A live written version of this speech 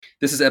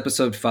This is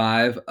episode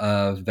 5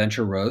 of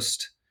Venture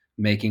Roast,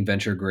 Making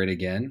Venture Great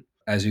Again.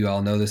 As you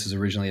all know, this is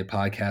originally a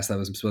podcast that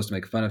was supposed to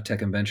make fun of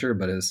tech and venture,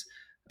 but has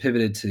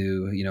pivoted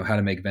to, how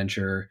to make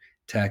venture,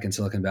 tech, and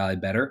Silicon Valley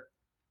better.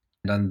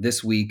 And on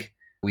this week,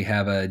 we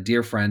have a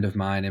dear friend of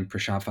mine in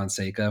Prashant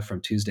Fonseka from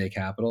Tuesday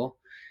Capital.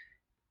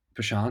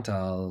 Prashant,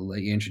 I'll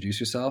let you introduce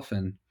yourself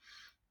and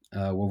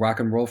we'll rock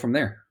and roll from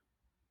there.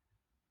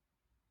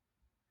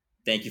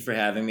 Thank you for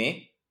having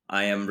me.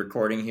 I am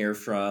recording here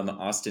from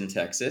Austin,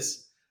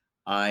 Texas.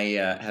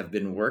 I have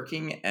been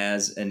working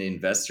as an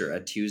investor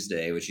at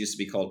Tuesday, which used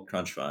to be called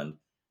Crunch Fund,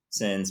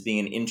 since being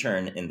an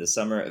intern in the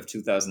summer of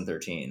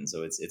 2013.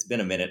 So it's been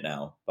a minute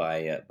now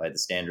by the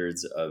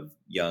standards of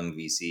young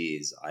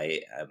VCs.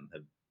 I have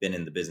been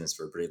in the business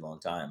for a pretty long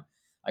time.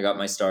 I got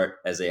my start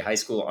as a high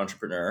school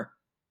entrepreneur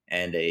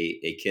and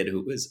a kid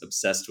who was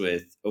obsessed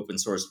with open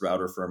source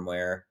router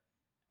firmware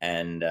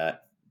and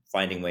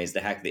finding ways to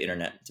hack the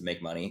internet to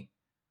make money.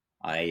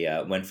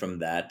 I went from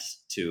that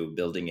to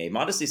building a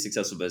modestly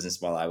successful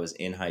business while I was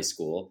in high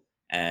school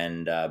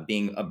and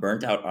being a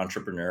burnt out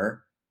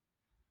entrepreneur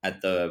at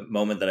the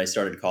moment that I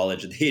started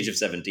college at the age of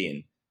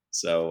 17.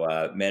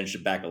 So managed to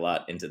back a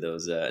lot into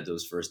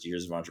those first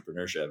years of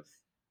entrepreneurship.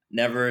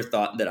 Never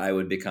thought that I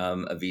would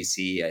become a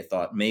VC. I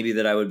thought maybe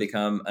that I would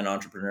become an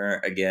entrepreneur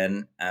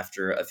again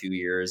after a few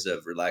years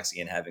of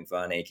relaxing and having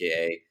fun,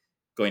 aka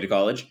going to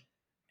college.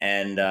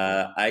 And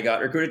I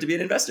got recruited to be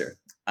an investor.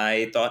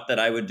 I thought that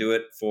I would do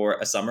it for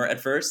a summer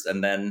at first,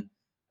 and then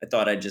I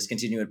thought I'd just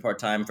continue it part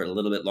time for a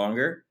little bit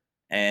longer.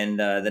 And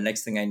the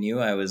next thing I knew,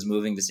 I was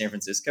moving to San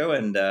Francisco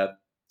and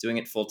doing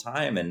it full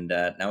time. And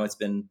now it's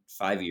been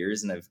 5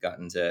 years, and I've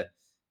gotten to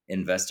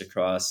invest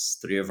across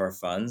 3 of our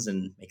funds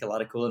and make a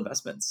lot of cool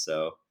investments.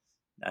 So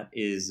that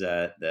is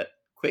the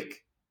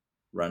quick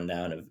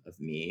rundown of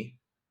me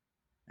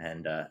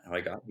and how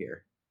I got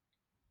here.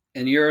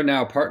 And you're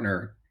now a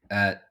partner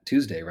at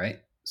Tuesday, right?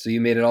 So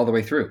you made it all the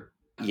way through.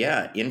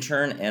 Yeah,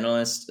 intern,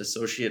 analyst,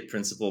 associate,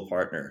 principal,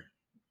 partner.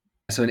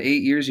 So in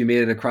 8 years, you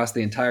made it across the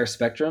entire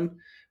spectrum,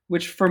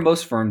 which for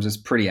most firms is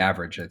pretty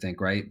average, I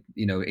think, right?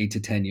 8 to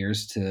 10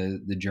 years to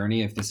the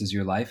journey if this is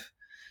your life.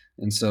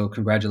 And so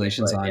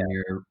congratulations on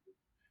your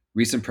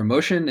recent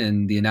promotion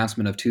and the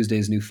announcement of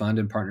Tuesday's new fund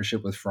in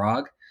partnership with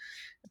Frog.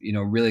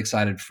 Really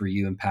excited for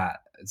you and Pat.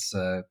 It's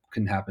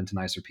couldn't happen to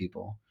nicer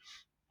people.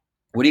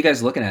 What are you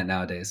guys looking at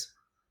nowadays?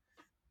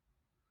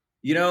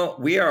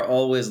 We are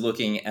always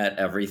looking at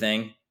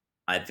everything.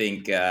 I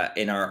think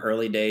in our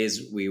early days,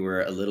 we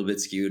were a little bit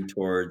skewed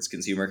towards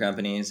consumer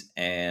companies,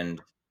 and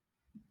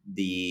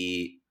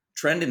the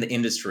trend in the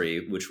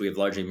industry, which we have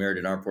largely mirrored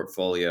in our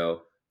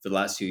portfolio for the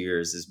last few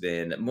years, has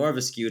been more of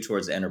a skew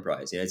towards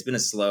enterprise. It's been a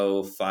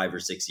slow 5 or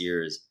 6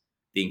 years,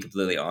 being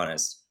completely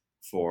honest,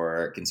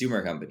 for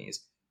consumer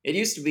companies. It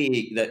used to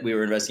be that we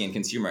were investing in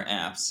consumer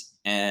apps,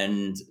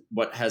 and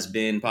what has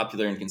been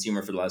popular in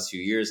consumer for the last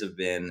few years have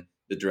been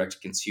the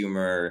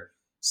direct-to-consumer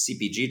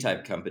CPG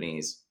type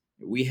companies.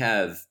 We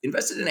have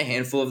invested in a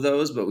handful of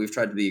those, but we've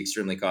tried to be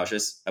extremely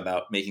cautious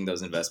about making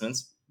those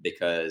investments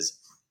because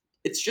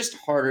it's just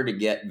harder to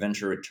get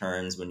venture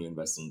returns when you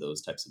invest in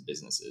those types of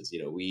businesses.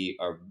 We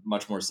are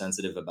much more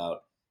sensitive about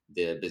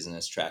the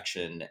business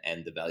traction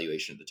and the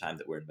valuation at the time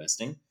that we're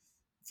investing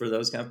for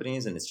those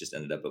companies, and it's just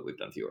ended up that we've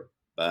done fewer.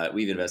 But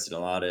we've invested in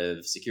a lot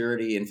of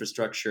security,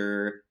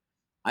 infrastructure.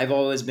 I've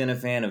always been a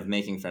fan of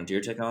making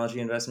frontier technology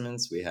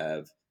investments. We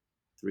have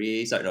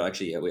we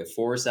have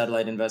 4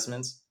 satellite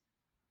investments.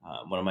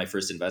 One of my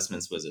first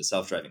investments was a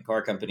self-driving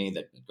car company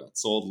that got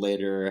sold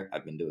later.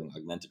 I've been doing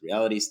augmented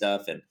reality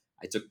stuff, and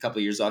I took a couple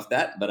of years off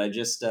that, but I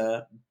just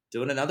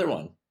doing another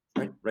one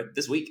right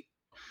this week.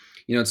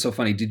 It's so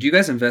funny. Did you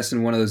guys invest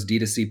in one of those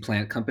D2C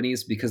plant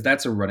companies? Because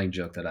that's a running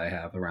joke that I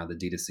have around the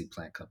D2C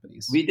plant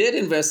companies. We did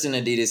invest in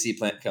a D2C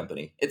plant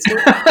company. It's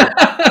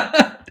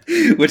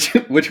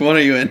which one are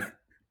you in?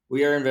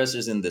 We are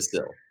investors in the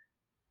Still.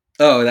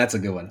 Oh, that's a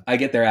good one. I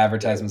get their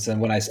advertisements.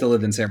 And when I still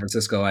lived in San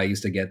Francisco, I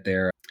used to get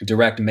their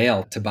direct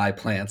mail to buy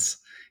plants.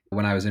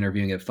 When I was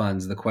interviewing at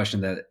funds, the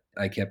question that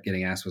I kept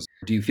getting asked was,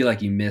 do you feel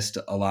like you missed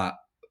a lot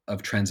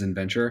of trends in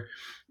venture?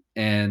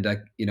 And,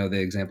 the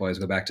example I always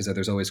go back to is that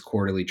there's always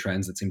quarterly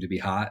trends that seem to be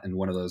hot. And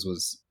one of those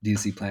was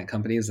D2C plant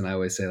companies. And I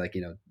always say,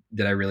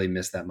 did I really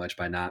miss that much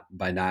by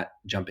not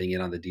jumping in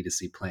on the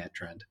D2C plant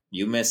trend?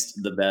 You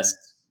missed the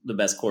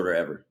best quarter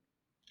ever.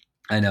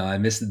 I know. I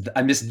missed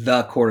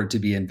the quarter to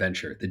be in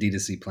venture, the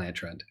D2C plant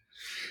trend.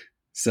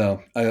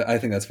 So I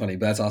think that's funny,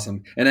 but that's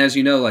awesome. And as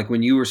you know,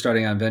 when you were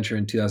starting on venture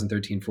in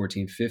 2013,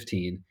 14,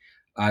 15,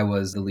 I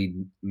was the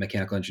lead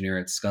mechanical engineer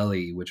at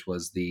Scully, which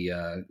was the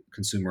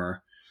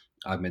consumer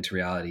augmented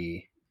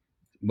reality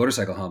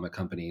motorcycle helmet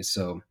company.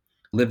 So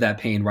lived that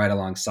pain right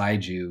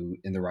alongside you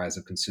in the rise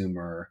of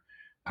consumer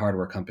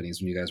hardware companies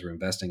when you guys were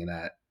investing in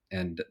that.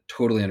 And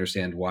totally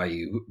understand why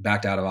you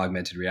backed out of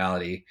augmented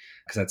reality,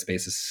 because that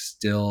space is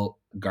still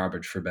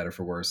garbage for better,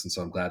 for worse. And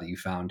so I'm glad that you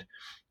found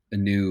a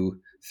new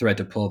thread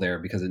to pull there,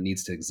 because it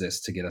needs to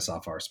exist to get us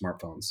off our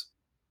smartphones.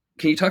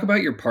 Can you talk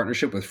about your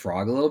partnership with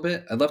Frog a little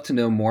bit? I'd love to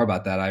know more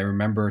about that. I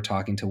remember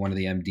talking to one of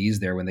the MDs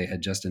there when they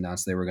had just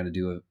announced they were going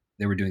to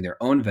they were doing their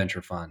own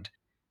venture fund.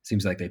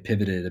 Seems like they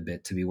pivoted a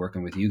bit to be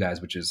working with you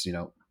guys, which is,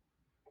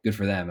 good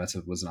for them.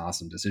 Was an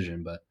awesome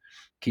decision. But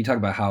can you talk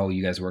about how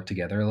you guys work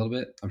together a little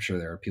bit? I'm sure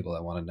there are people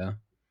that want to know.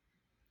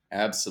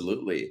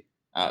 Absolutely.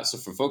 So,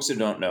 for folks who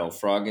don't know,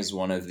 Frog is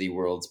one of the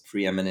world's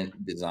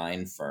preeminent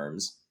design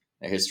firms.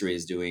 Their history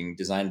is doing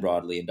design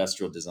broadly,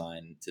 industrial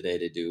design. Today,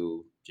 they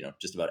do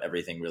just about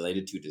everything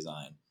related to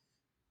design.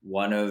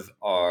 One of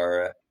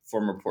our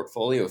former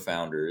portfolio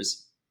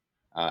founders,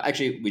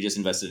 actually, we just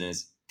invested in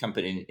his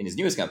company, in his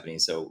newest company.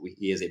 So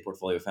he is a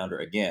portfolio founder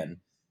again.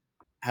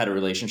 Had a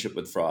relationship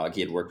with Frog.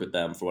 He had worked with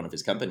them for one of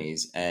his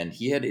companies, and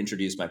he had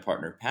introduced my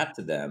partner Pat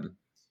to them,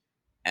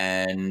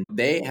 and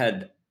they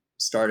had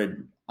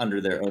started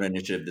under their own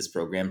initiative this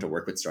program to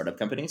work with startup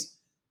companies.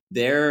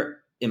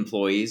 Their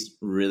employees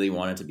really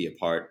wanted to be a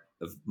part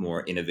of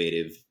more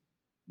innovative,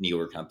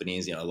 newer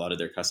companies. A lot of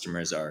their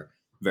customers are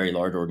very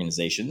large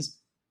organizations,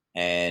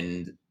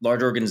 and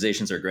large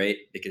organizations are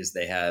great because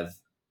they have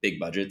big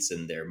budgets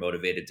and they're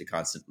motivated to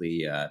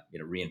constantly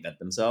reinvent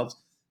themselves.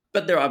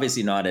 But they're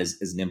obviously not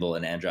as nimble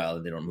and agile,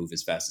 and they don't move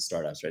as fast as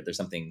startups, right? There's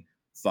something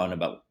fun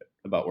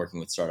about working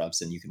with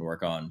startups, and you can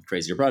work on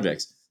crazier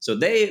projects. So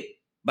they,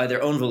 by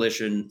their own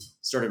volition,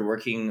 started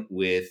working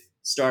with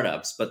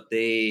startups, but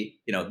they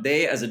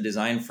as a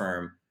design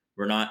firm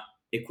were not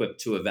equipped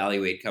to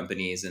evaluate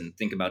companies and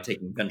think about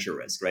taking venture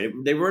risk, right?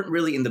 They weren't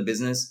really in the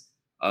business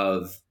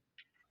of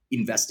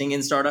investing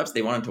in startups.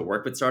 They wanted to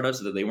work with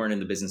startups, but they weren't in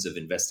the business of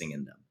investing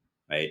in them,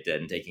 right?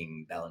 And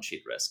taking balance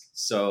sheet risk.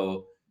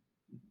 So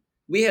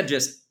we had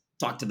just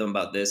talked to them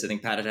about this. I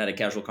think Pat had a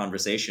casual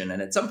conversation. And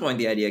at some point,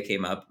 the idea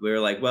came up. We were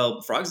like,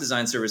 well, Frog's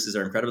design services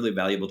are incredibly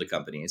valuable to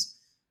companies.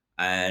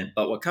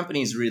 But what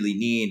companies really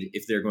need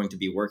if they're going to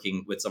be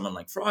working with someone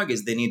like Frog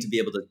is they need to be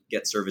able to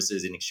get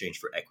services in exchange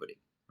for equity,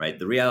 right?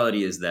 The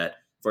reality is that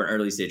for an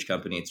early stage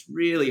company, it's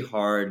really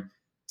hard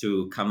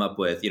to come up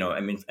with,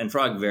 and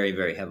Frog very,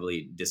 very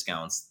heavily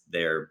discounts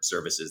their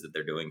services that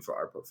they're doing for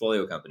our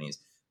portfolio companies.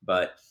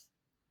 But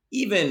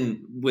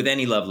even with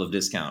any level of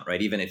discount,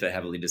 right? Even if a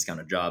heavily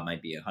discounted job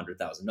might be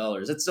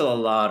 $100,000, it's still a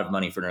lot of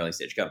money for an early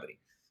stage company.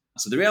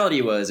 So the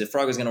reality was, if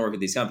Frog was going to work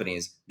with these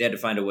companies, they had to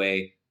find a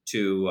way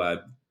to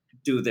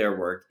do their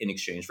work in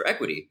exchange for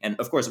equity. And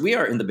of course, we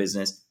are in the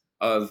business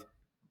of,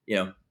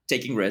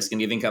 taking risk and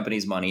giving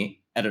companies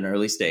money at an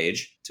early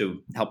stage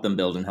to help them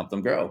build and help them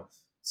grow.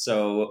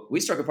 So we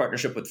struck a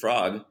partnership with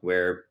Frog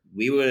where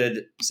we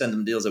would send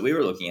them deals that we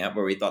were looking at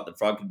where we thought that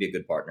Frog could be a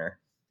good partner.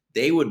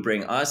 They would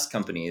bring us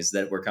companies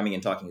that were coming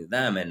and talking to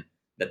them and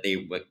that they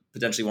would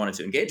potentially wanted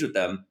to engage with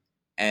them,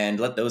 and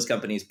let those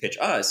companies pitch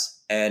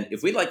us. And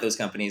if we like those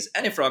companies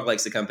and if Frog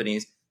likes the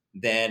companies,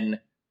 then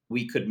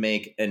we could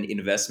make an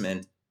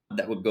investment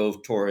that would go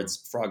towards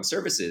Frog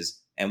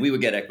services, and we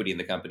would get equity in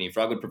the company.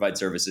 Frog would provide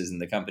services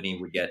and the company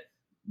would get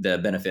the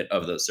benefit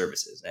of those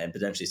services and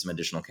potentially some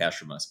additional cash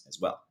from us as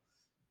well.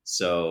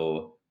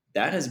 So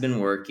that has been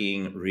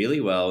working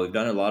really well. We've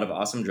done a lot of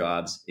awesome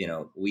jobs.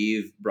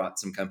 We've brought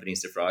some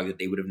companies to Frog that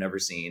they would have never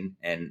seen,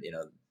 and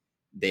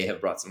they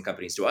have brought some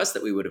companies to us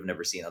that we would have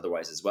never seen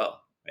otherwise as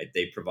well. Right?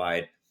 They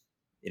provide,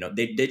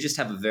 they just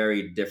have a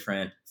very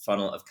different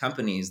funnel of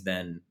companies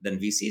than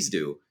VCs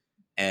do.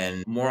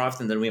 And more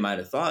often than we might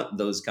have thought,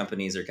 those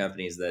companies are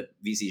companies that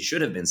VCs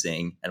should have been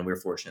seeing, and we're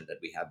fortunate that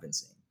we have been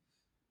seeing.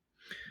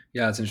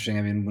 Yeah, it's interesting.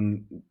 I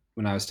mean,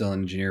 when I was still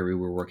an engineer, we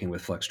were working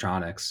with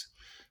Flextronics,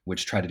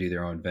 which tried to do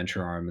their own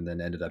venture arm and then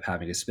ended up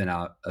having to spin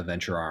out a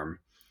venture arm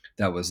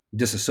that was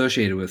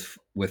disassociated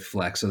with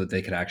Flex so that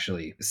they could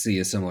actually see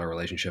a similar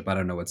relationship. I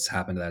don't know what's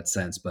happened to that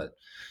since, but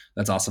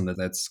that's awesome that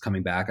that's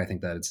coming back. I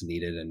think that it's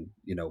needed, and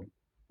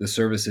the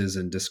services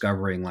and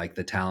discovering like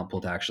the talent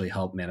pool to actually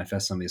help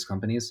manifest some of these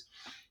companies,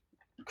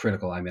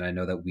 critical. I mean, I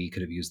know that we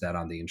could have used that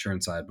on the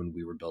insurance side when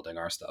we were building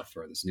our stuff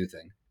for this new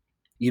thing.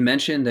 You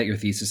mentioned that your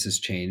thesis has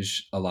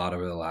changed a lot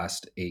over the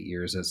last 8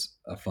 years as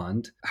a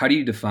fund. How do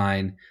you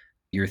define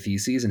your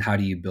theses and how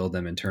do you build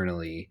them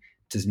internally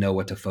to know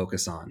what to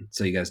focus on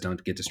so you guys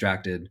don't get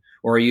distracted?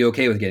 Or are you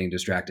okay with getting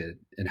distracted?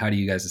 And how do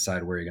you guys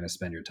decide where you're going to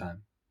spend your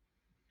time?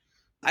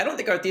 I don't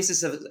think our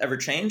thesis has ever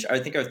changed. I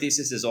think our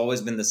thesis has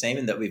always been the same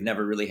in that we've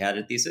never really had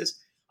a thesis.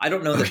 I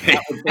don't know that Okay.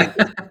 Pat would say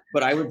this,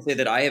 but I would say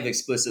that I have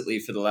explicitly,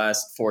 for the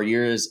last 4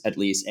 years at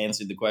least,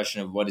 answered the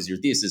question of what is your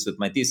thesis. With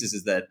my thesis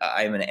is that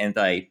I'm an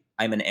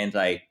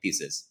anti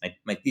thesis.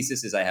 My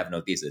thesis is I have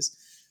no thesis,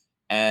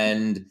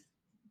 and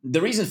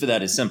the reason for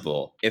that is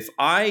simple. If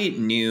I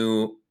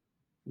knew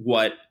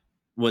what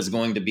was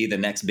going to be the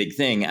next big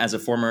thing as a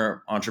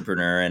former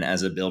entrepreneur and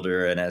as a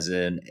builder and as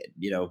an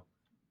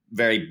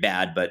very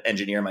bad but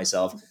engineer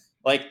myself,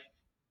 like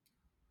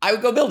I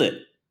would go build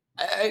it,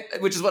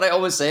 which is what I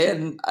always say,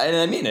 and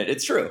I mean it.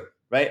 It's true,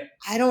 right?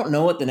 I don't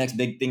know what the next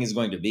big thing is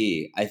going to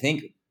be. I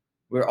think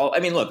we're all. I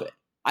mean, look,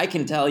 I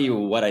can tell you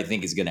what I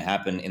think is going to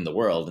happen in the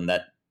world, and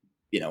that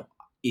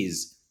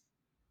is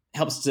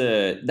helps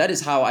to. That is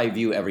how I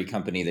view every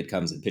company that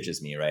comes and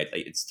pitches me, right?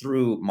 Like, it's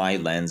through my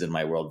lens and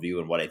my worldview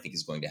and what I think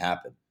is going to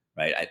happen.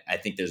 right? I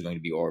think there's going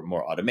to be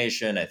more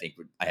automation. I think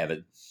I have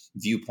a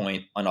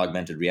viewpoint on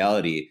augmented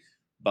reality,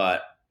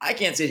 but I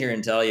can't sit here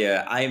and tell you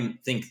I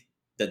think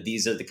that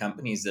these are the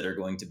companies that are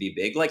going to be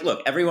big. Like,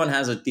 look, everyone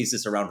has a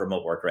thesis around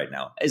remote work right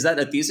now. Is that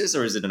a thesis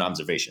or is it an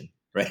observation?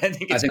 Right? I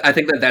think it's I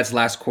think that that's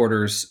last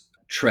quarter's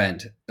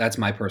trend. That's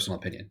my personal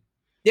opinion.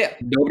 yeah.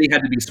 Nobody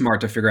had to be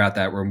smart to figure out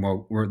that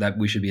that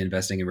we should be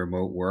investing in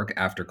remote work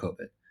after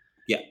COVID.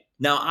 Yeah.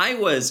 Now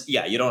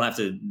you don't have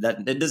to,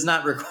 that it does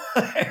not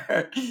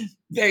require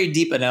very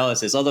deep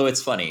analysis, although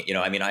it's funny.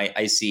 I mean,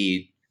 I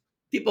see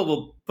people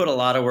will put a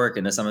lot of work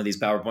into some of these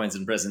PowerPoints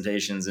and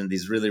presentations and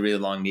these really, really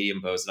long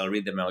Medium posts. And I'll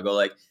read them and I'll go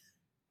like,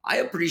 I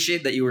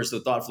appreciate that you were so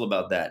thoughtful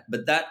about that,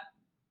 but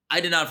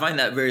I did not find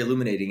that very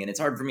illuminating. And it's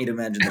hard for me to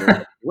imagine that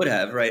I would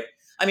have, right?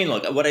 I mean,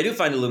 look, what I do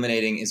find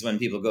illuminating is when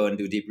people go and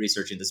do deep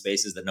research into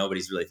spaces that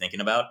nobody's really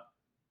thinking about.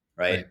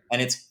 Right.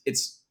 And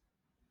it's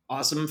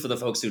awesome for the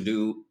folks who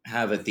do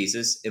have a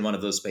thesis in one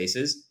of those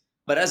spaces.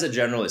 But as a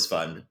generalist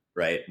fund,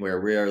 right, where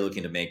we are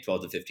looking to make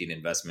 12 to 15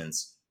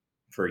 investments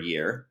per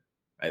year,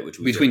 right,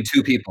 which between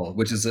two people,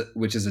 which is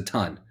a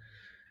ton.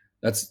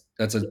 That's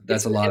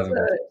a lot of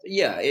investment.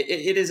 Yeah,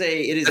 it is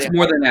That's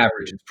more than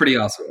average. It's pretty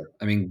awesome.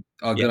 I mean,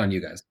 good on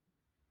you guys.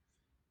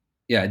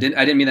 Yeah, I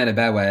didn't mean that in a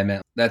bad way. I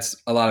meant that's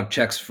a lot of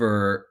checks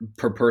per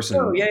person.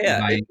 Oh,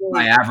 yeah.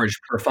 By average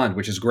per fund,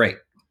 which is great.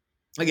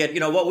 Again,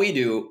 what we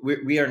do,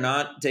 we are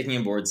not taking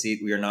a board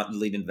seat. We are not the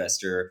lead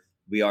investor.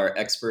 We are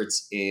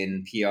experts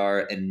in PR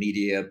and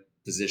media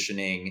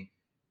positioning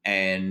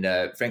and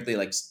frankly,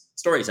 like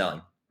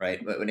storytelling,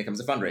 right? When it comes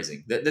to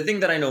fundraising. The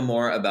thing that I know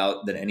more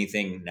about than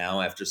anything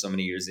now after so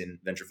many years in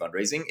venture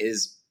fundraising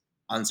is,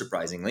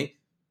 unsurprisingly,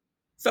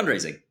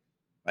 fundraising,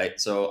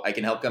 right? So I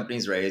can help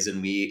companies raise,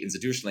 and we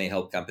institutionally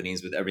help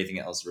companies with everything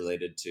else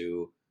related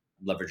to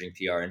leveraging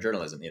PR and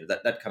journalism.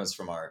 That comes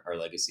from our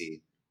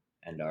legacy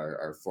and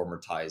our former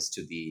ties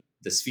to the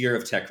sphere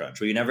of TechCrunch.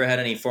 We never had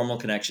any formal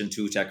connection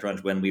to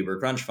TechCrunch when we were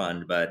Crunch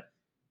Fund, but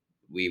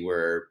we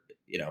were,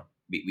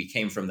 we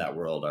came from that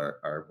world.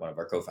 Our one of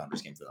our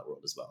co-founders came from that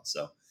world as well.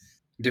 So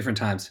different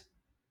times.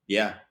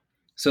 Yeah.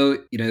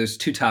 So, there's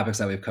two topics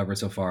that we've covered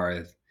so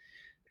far.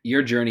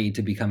 Your journey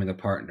to becoming a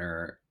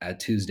partner at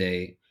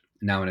Tuesday,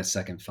 now in a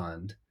second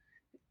fund,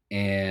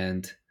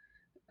 and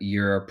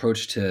your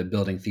approach to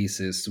building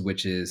thesis,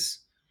 which is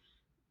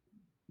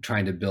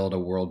trying to build a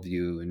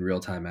worldview in real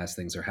time as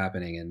things are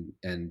happening,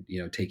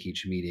 and take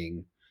each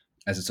meeting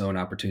as its own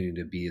opportunity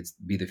to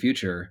be the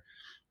future.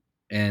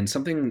 And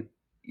something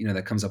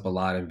that comes up a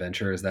lot in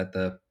venture is that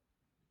the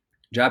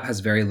job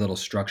has very little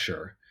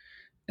structure,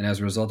 and as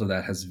a result of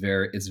that,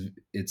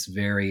 it's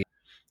very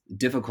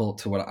difficult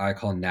to what I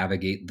call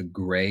navigate the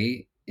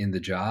gray in the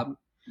job.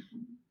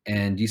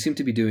 And you seem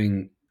to be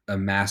doing a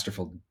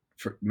masterful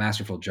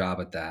job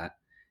at that.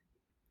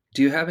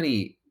 Do you have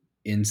any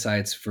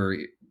insights for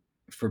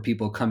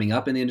people coming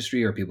up in the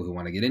industry or people who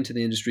want to get into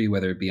the industry,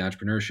 whether it be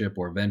entrepreneurship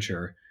or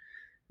venture,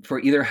 for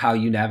either how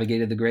you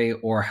navigated the gray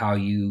or how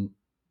you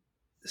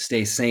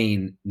stay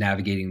sane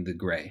navigating the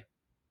gray?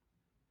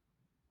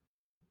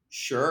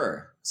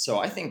 Sure. So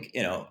I think,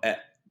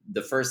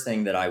 the first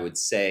thing that I would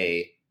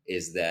say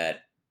is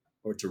that,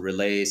 or to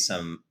relay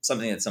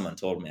something that someone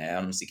told me, I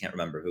honestly can't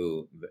remember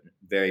who, but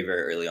very,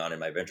 very early on in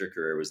my venture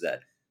career, was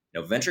that,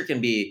 venture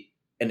can be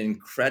an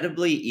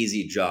incredibly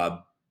easy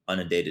job on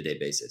a day-to-day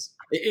basis.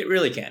 It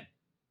really can,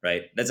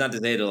 right? That's not to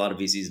say that a lot of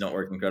VCs don't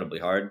work incredibly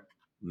hard.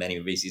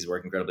 Many VCs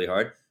work incredibly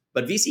hard,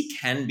 but VC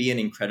can be an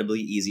incredibly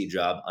easy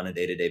job on a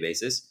day-to-day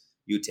basis.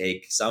 You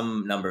take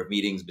some number of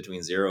meetings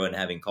between zero and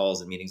having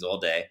calls and meetings all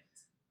day,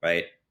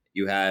 right?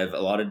 You have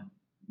a lot of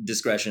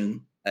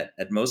discretion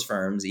at most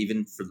firms,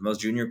 even for the most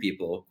junior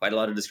people, quite a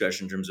lot of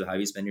discretion in terms of how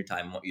you spend your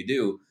time and what you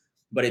do.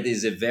 But it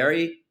is a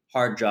very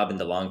hard job in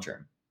the long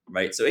term,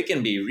 right? So it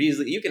can be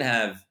you can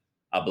have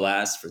a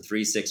blast for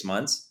 3-6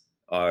 months,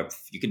 or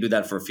you can do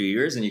that for a few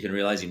years, and you can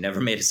realize you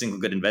never made a single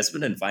good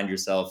investment and find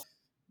yourself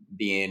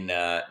being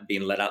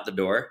let out the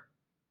door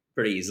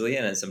pretty easily.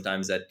 And then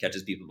sometimes that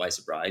catches people by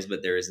surprise,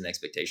 but there is an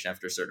expectation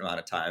after a certain amount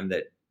of time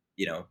that,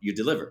 you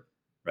deliver,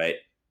 right?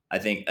 I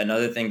think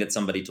another thing that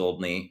somebody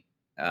told me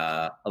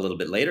a little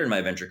bit later in my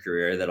venture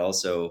career that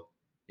also,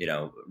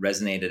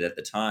 resonated at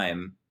the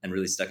time and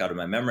really stuck out in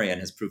my memory and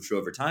has proved true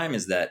over time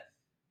is that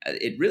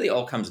it really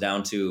all comes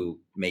down to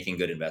making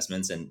good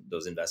investments and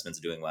those investments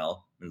doing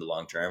well in the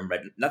long term,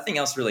 right? Nothing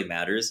else really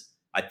matters.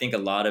 I think a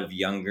lot of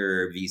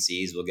younger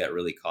VCs will get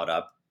really caught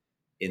up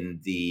in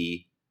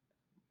the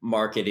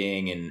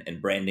marketing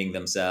and branding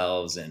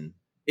themselves. And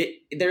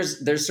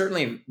there's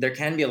certainly, there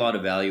can be a lot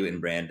of value in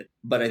brand,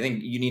 but I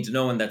think you need to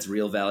know when that's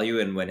real value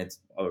and when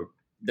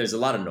there's a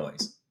lot of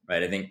noise,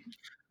 right? I think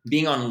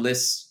being on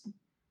lists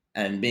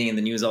and being in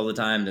the news all the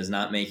time does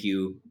not make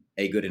you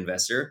a good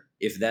investor.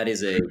 If that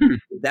is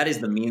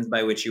the means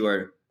by which you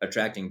are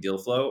attracting deal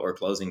flow or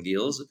closing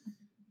deals,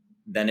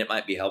 then it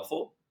might be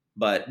helpful.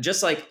 But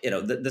just like,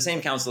 the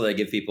same counsel that I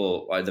give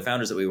people, or the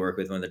founders that we work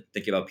with when they're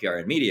thinking about PR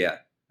and media,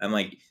 I'm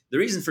like, the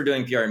reason for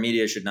doing PR and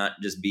media should not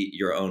just be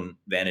your own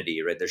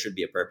vanity, right? There should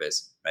be a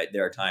purpose, right?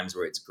 There are times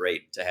where it's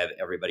great to have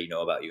everybody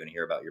know about you and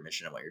hear about your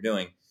mission and what you're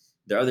doing.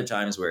 There are other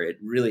times where it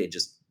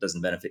just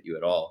doesn't benefit you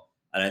at all.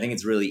 And I think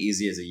it's really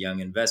easy as a young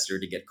investor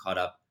to get caught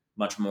up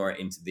much more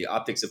into the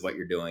optics of what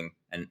you're doing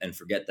and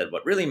forget that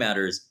what really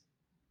matters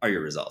are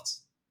your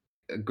results.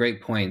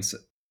 Great points.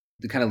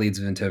 It kind of leads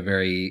into a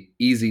very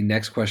easy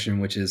next question,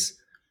 which is,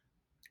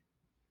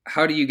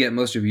 how do you get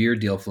most of your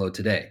deal flow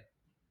today?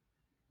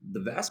 The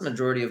vast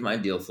majority of my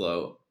deal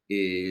flow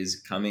is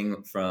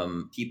coming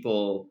from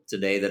people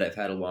today that I've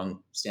had a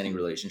long standing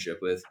relationship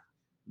with.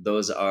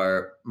 Those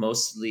are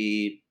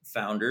mostly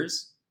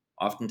founders,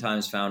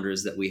 oftentimes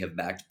founders that we have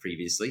backed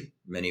previously.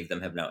 Many of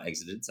them have now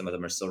exited. Some of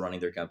them are still running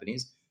their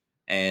companies,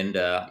 and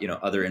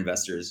other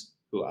investors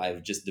who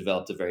I've just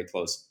developed a very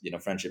close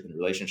friendship and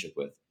relationship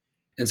with.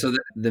 And so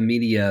the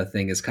media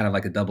thing is kind of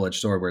like a double-edged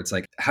sword, where it's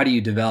like, how do you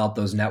develop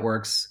those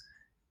networks?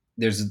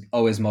 There's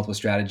always multiple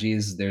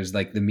strategies. There's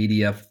like the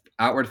media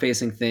outward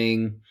facing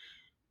thing,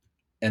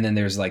 and then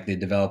there's like the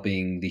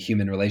developing the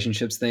human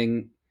relationships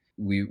thing.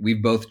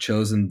 We've both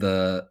chosen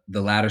the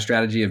latter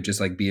strategy of just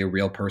like be a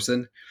real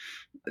person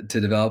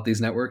to develop these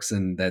networks,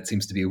 and that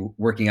seems to be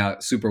working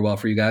out super well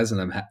for you guys,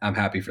 and I'm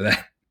happy for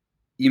that.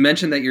 You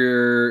mentioned that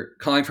you're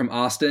calling from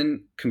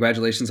Austin.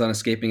 Congratulations on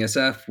escaping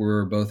SF.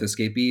 We're both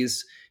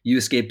escapees. You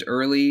escaped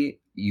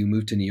early. You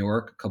moved to New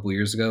York a couple of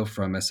years ago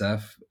from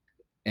SF,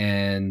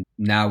 and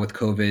now with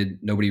COVID,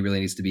 nobody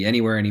really needs to be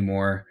anywhere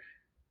anymore.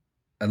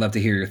 I'd love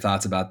to hear your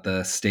thoughts about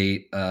the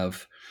state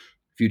of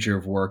future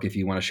of work, if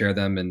you want to share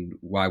them, and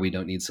why we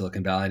don't need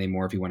Silicon Valley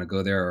anymore, if you want to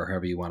go there, or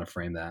however you want to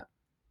frame that.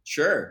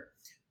 Sure.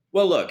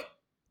 Well, look,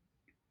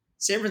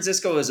 San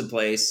Francisco is a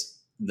place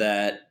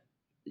that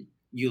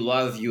you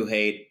love, you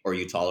hate, or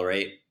you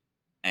tolerate.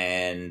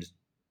 And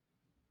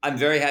I'm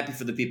very happy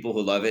for the people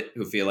who love it,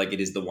 who feel like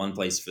it is the one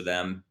place for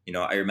them.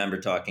 I remember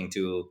talking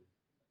to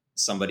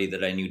somebody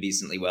that I knew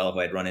decently well who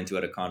I'd run into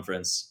at a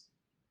conference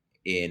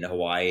in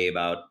Hawaii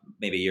about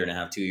maybe a year and a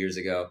half, 2 years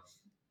ago.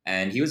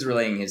 And he was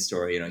relaying his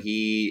story.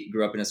 He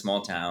grew up in a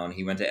small town.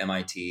 He went to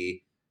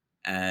MIT.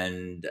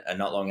 And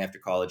not long after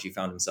college, he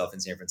found himself in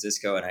San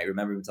Francisco. And I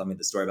remember him telling me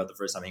the story about the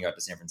first time he got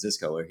to San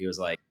Francisco, where he was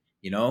like,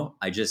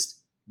 I just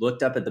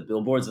looked up at the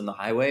billboards on the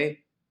highway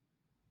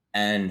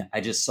and I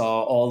just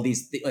saw all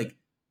these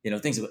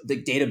things about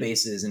the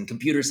databases and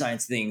computer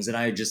science things. And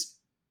I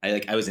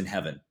was in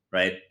heaven.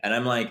 Right. And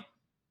I'm like,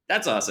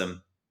 that's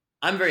awesome.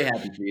 I'm very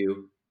happy for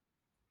you.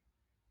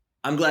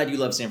 I'm glad you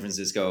love San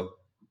Francisco.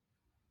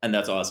 And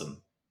that's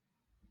awesome.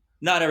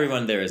 Not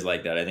everyone there is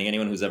like that. I think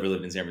anyone who's ever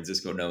lived in San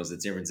Francisco knows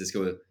that San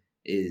Francisco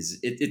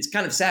it's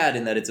kind of sad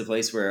in that it's a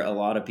place where a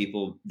lot of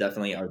people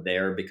definitely are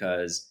there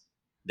because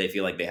they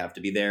feel like they have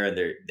to be there, and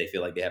they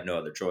feel like they have no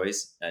other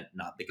choice, and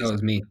not because That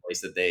was it's me. a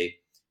place that they,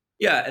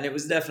 yeah. And it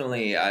was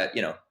definitely,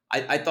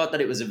 I thought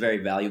that it was a very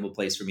valuable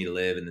place for me to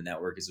live, and the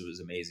network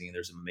was amazing, and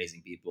there's some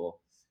amazing people,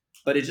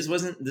 but it just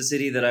wasn't the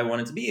city that I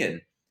wanted to be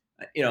in.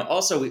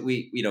 Also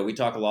we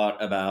talk a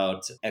lot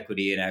about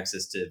equity and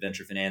access to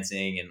venture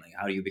financing, and like,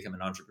 how do you become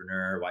an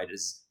entrepreneur? Why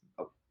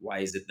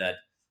is it that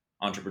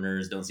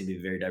entrepreneurs don't seem to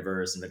be very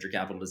diverse and venture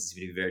capital doesn't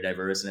seem to be very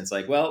diverse? And it's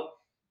like, well,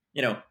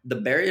 the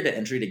barrier to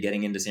entry to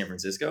getting into San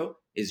Francisco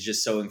is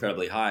just so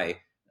incredibly high.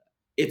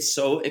 It's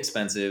so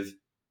expensive,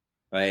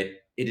 right?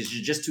 It is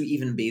just to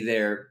even be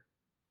there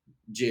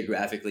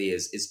geographically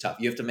is tough.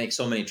 You have to make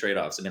so many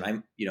trade-offs. I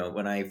mean,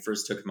 when I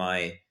first took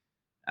my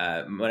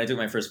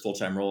first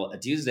full-time role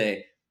at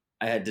Tuesday,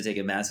 I had to take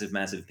a massive,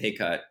 massive pay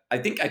cut. I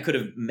think I could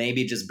have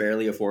maybe just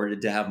barely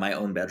afforded to have my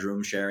own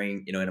bedroom,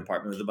 sharing, an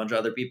apartment with a bunch of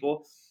other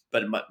people,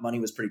 but money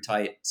was pretty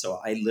tight. So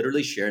I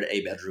literally shared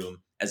a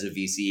bedroom as a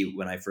VC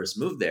when I first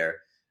moved there.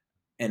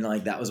 And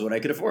like, that was what I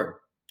could afford.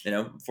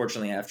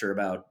 Fortunately, after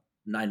about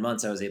 9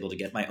 months, I was able to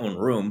get my own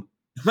room,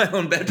 my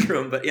own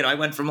bedroom. But, I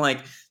went from like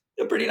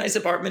a pretty nice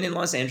apartment in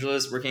Los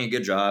Angeles, working a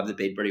good job that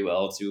paid pretty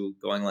well, to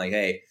going like,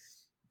 hey,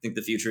 I think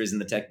the future is in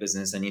the tech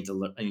business. I need to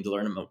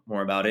learn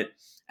more about it.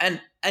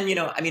 And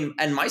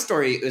my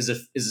story is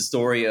a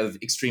story of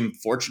extreme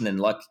fortune and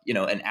luck,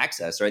 and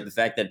access, right? The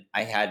fact that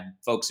I had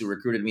folks who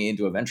recruited me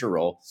into a venture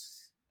role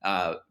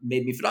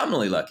made me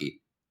phenomenally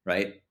lucky,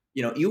 right?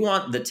 You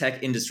want the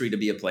tech industry to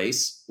be a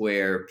place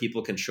where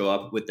people can show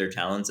up with their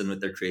talents and with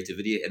their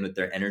creativity and with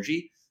their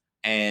energy,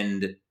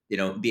 and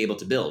be able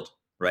to build,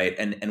 right?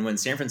 And when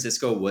San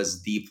Francisco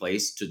was the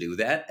place to do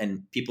that,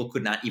 and people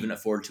could not even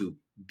afford to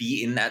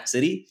be in that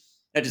city,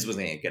 that just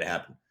wasn't going to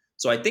happen.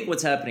 So I think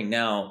what's happening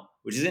now,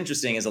 which is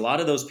interesting, is a lot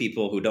of those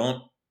people who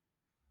don't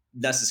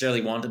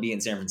necessarily want to be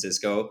in San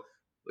Francisco,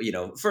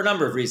 for a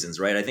number of reasons,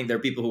 right? I think there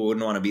are people who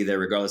wouldn't want to be there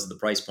regardless of the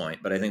price point.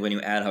 But I think when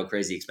you add how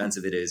crazy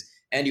expensive it is,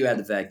 and you add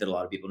the fact that a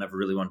lot of people never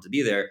really wanted to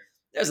be there,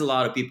 there's a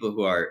lot of people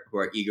who are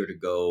eager to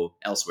go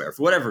elsewhere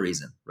for whatever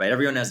reason, right?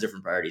 Everyone has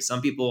different priorities.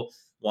 Some people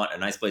want a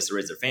nice place to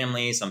raise their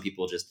family. Some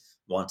people just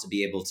want to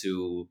be able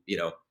to,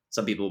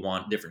 some people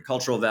want different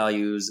cultural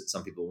values.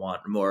 Some people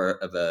want more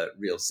of a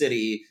real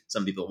city.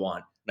 Some people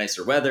want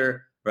nicer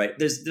weather, right?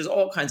 There's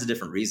all kinds of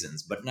different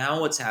reasons. But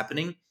now what's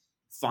happening,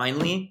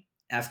 finally,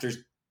 after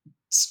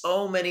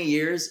so many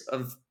years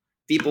of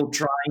people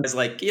trying, as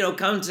like,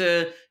 come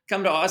to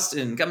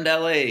Austin, come to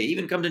LA,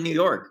 even come to New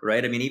York,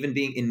 right? I mean, even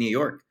being in New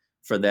York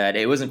for that,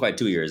 it wasn't quite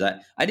 2 years. I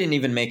didn't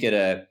even make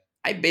it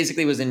I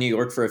basically was in New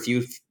York for a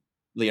few,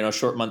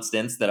 short month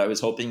stints that I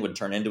was hoping would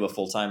turn into a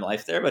full-time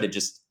life there, but it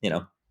just,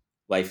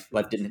 life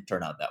didn't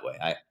turn out that way.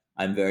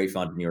 I'm very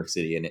fond of New York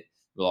City, and it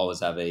will always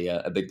have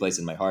a big place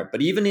in my heart.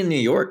 But even in New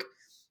York,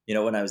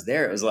 when I was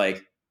there, it was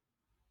like,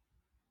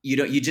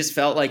 you just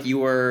felt like you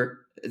were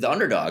the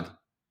underdog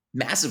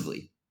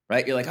massively,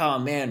 right? You're like, oh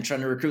man,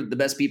 trying to recruit the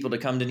best people to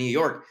come to New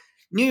York.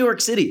 New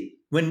York City.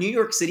 When New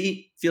York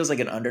City feels like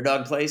an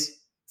underdog place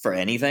for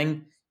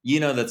anything, you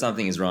know that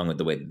something is wrong with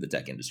the way that the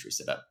tech industry is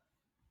set up.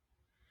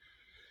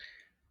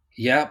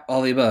 Yeah,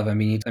 all the above. I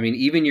mean,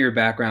 even your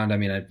background. I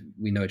mean,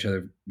 we know each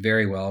other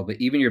very well, but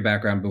even your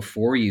background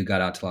before you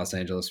got out to Los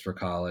Angeles for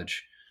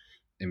college.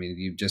 I mean,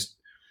 you've just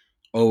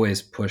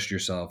always pushed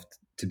yourself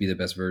to be the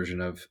best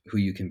version of who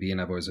you can be, and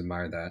I've always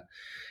admired that.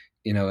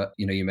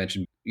 You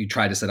mentioned you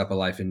tried to set up a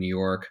life in New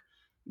York.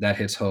 That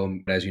hits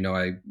home. As you know,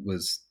 I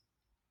was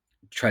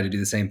trying to do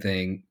the same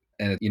thing,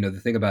 and the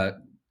thing about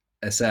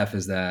SF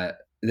is that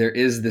there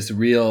is this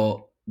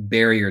real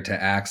barrier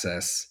to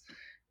access.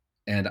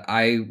 And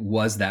I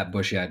was that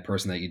bushy-eyed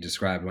person that you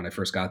described when I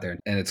first got there,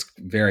 and it's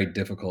very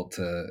difficult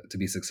to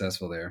be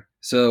successful there.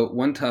 So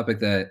one topic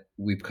that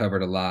we've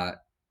covered a lot,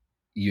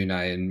 you and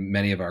I, in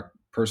many of our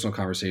personal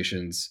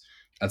conversations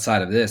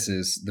outside of this,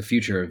 is the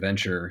future of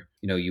venture.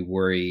 You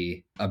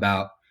worry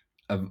about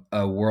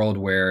a world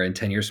where in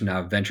 10 years from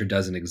now, venture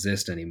doesn't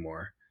exist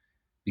anymore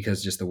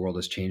because just the world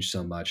has changed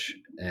so much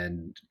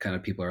and kind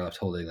of people are left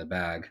holding the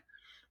bag.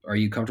 Are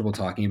you comfortable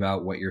talking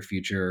about what you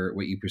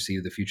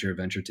perceive the future of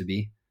venture to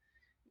be?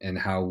 And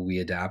how we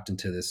adapt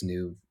into this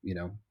new,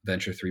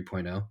 venture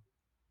 3.0.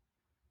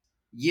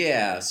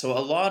 Yeah, so a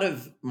lot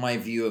of my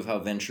view of how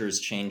venture is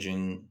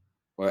changing,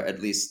 or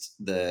at least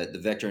the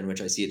vector in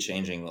which I see it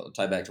changing, will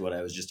tie back to what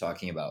I was just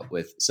talking about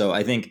with. So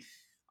I think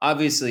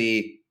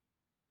obviously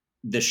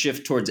the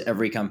shift towards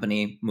every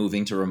company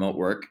moving to remote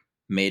work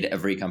made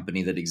every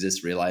company that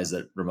exists realize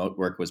that remote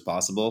work was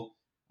possible.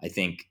 I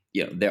think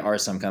there are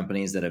some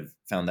companies that have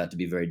found that to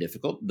be very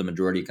difficult. The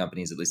majority of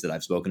companies, at least that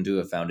I've spoken to,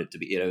 have found it to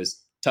be, it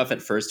was tough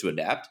at first to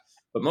adapt,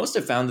 but most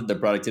have found that the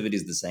productivity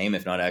is the same,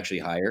 if not actually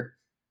higher.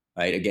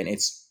 Right? Again,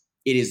 it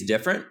is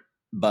different,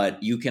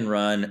 but you can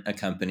run a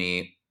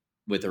company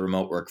with a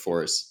remote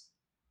workforce.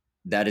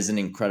 That is an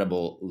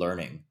incredible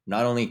learning.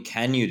 Not only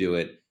can you do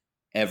it,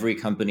 every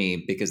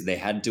company, because they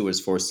had to,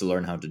 was forced to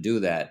learn how to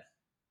do that.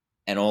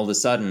 And all of a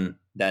sudden,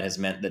 that has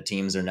meant that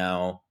teams are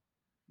now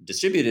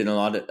distributed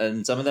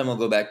and some of them will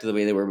go back to the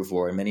way they were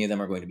before, and many of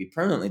them are going to be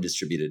permanently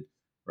distributed,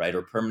 right?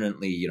 Or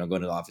permanently,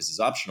 going to the office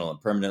is optional,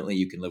 and permanently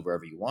you can live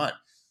wherever you want.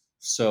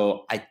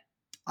 So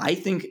I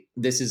think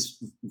this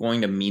is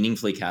going to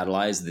meaningfully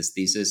catalyze this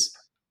thesis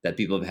that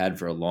people have had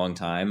for a long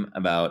time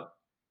about,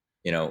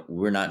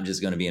 we're not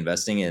just going to be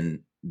investing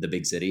in the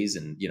big cities,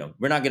 and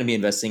we're not going to be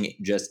investing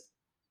just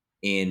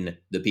in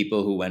the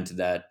people who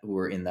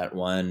were in that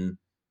one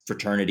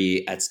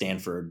fraternity at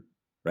Stanford,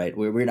 right?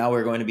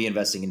 We're going to be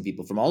investing in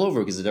people from all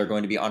over because they're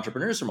going to be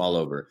entrepreneurs from all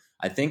over.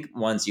 I think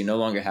once you no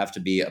longer have to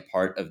be a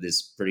part of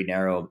this pretty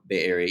narrow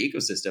Bay Area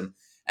ecosystem,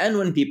 and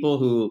when people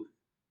who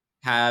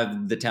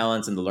have the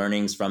talents and the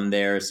learnings from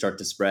there start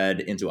to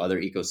spread into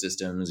other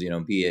ecosystems,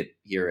 be it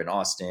here in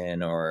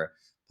Austin or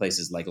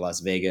places like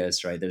Las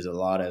Vegas, right? There's a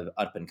lot of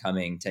up and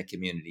coming tech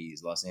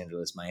communities, Los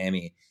Angeles,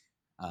 Miami,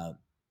 uh,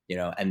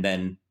 and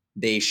then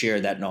they share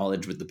that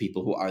knowledge with the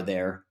people who are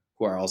there,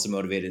 who are also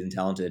motivated and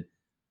talented.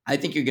 I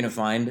think you're going to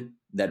find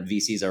that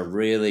VCs are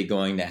really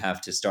going to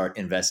have to start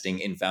investing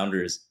in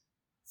founders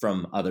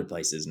from other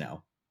places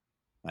now,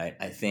 right?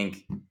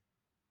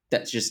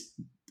 That's just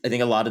I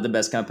think a lot of the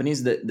best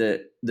companies.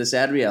 The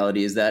sad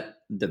reality is that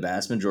the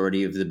vast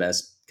majority of the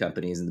best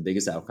companies and the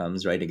biggest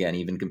outcomes, right? Again,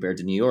 even compared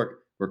to New York,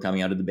 were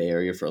coming out of the Bay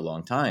Area for a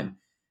long time.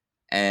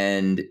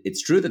 And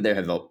it's true that there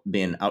have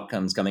been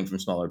outcomes coming from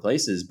smaller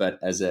places, but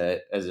as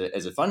a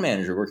fund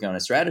manager working on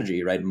a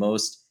strategy, right,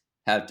 most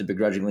have to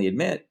begrudgingly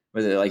admit,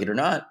 whether they like it or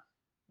not,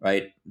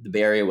 right, the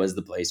Bay Area was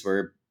the place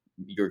where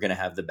you're going to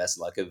have the best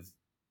luck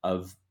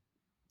of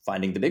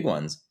finding the big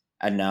ones.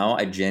 And now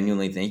I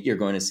genuinely think you're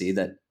going to see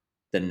that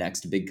the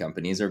next big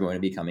companies are going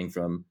to be coming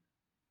from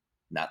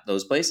not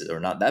those places, or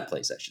not that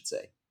place, I should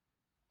say.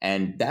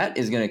 And that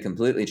is going to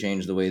completely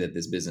change the way that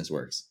this business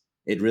works.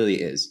 It really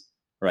is,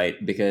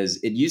 right?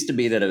 Because it used to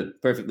be that a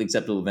perfectly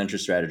acceptable venture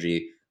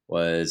strategy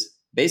was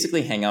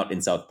basically hang out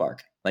in South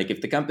Park. Like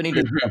if the company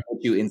doesn't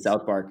put you in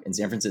South Park in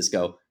San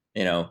Francisco,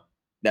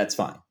 that's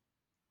fine.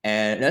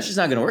 And that's just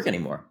not going to work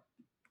anymore.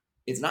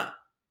 It's not.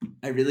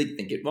 I really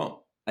think it won't.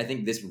 I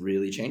think this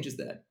really changes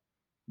that.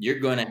 You're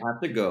going to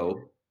have to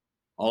go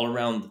all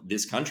around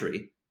this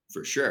country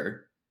for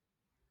sure.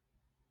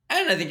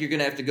 And I think you're going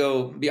to have to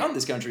go beyond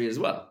this country as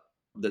well.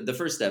 The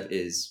first step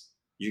is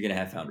you're going to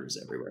have founders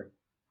everywhere.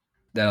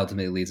 That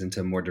ultimately leads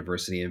into more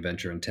diversity in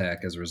venture and tech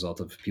as a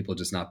result of people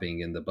just not being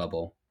in the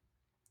bubble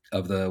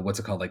of the, what's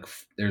it called? Like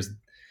there's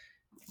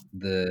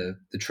The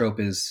trope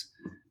is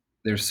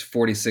there's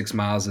 46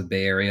 miles of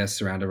Bay Area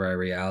surrounded by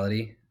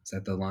reality. Is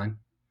that the line?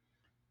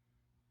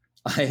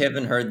 I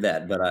haven't heard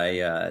that, but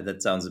I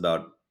that sounds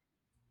about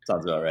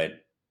right.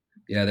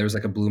 Yeah, there was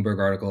like a Bloomberg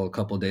article a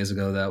couple of days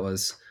ago that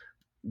was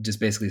just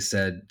basically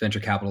said venture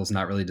capital is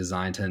not really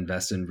designed to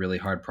invest in really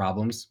hard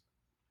problems.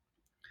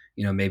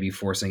 Maybe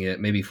forcing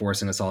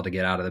us all to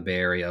get out of the Bay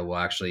Area will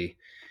actually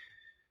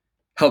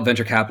help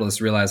venture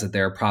capitalists realize that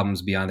there are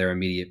problems beyond their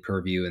immediate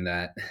purview in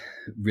that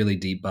really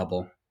deep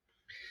bubble.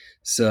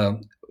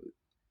 So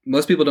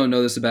most people don't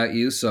know this about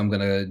you, so I'm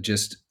going to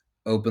just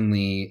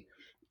openly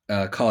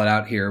call it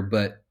out here.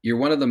 But you're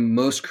one of the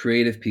most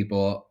creative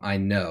people I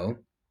know.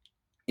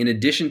 In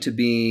addition to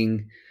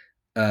being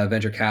a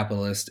venture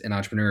capitalist and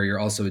entrepreneur, you're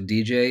also a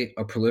DJ,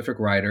 a prolific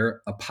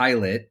writer, a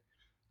pilot,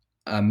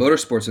 a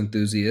motorsports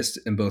enthusiast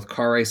in both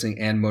car racing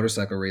and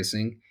motorcycle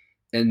racing,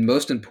 and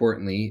most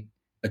importantly,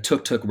 a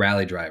tuk-tuk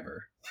rally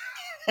driver.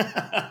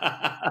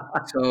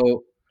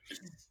 So,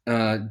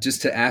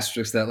 just to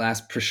asterisk that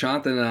last,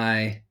 Prashant and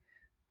I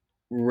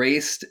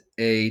raced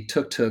a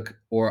tuk-tuk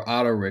or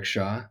auto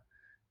rickshaw,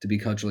 to be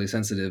culturally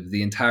sensitive,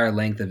 the entire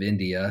length of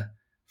India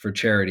for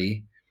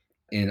charity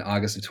in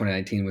August of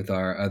 2019 with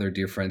our other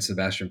dear friend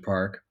Sebastian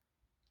Park.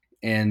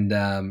 And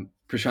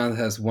Prashant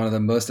has one of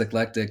the most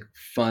eclectic,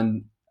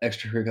 fun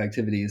extracurricular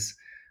activities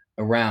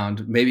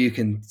around. Maybe you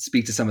can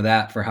speak to some of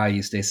that for how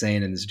you stay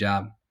sane in this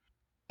job.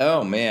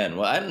 Oh man,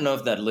 well I don't know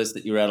if that list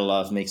that you rattle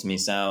off makes me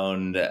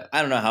sound.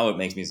 I don't know how it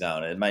makes me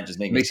sound. It might just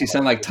make It me makes you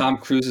sound sound like Tom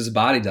Cruise's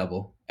body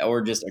double.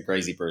 or just a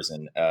crazy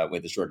person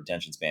with a short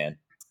attention span.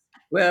 So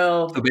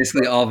Well,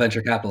 basically, all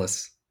venture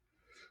capitalists.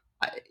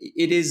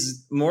 it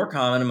is more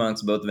common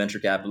amongst both venture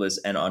capitalists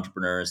and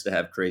entrepreneurs to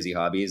have crazy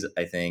hobbies.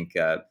 I think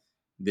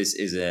this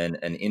is an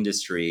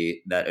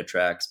industry that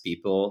attracts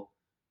people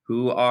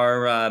who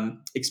are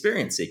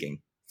experience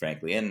seeking,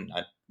 frankly, and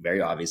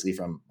very obviously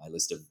from my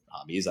list of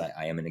hobbies,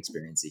 I am an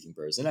experience seeking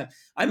person.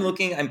 I'm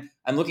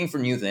looking for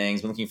new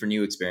things. I'm looking for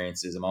new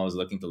experiences. I'm always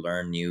looking to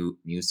learn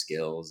new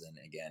skills, and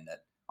again, that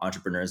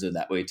entrepreneurs are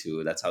that way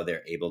too. That's how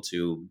they're able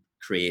to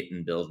create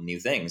and build new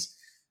things,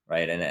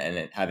 right?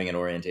 And having an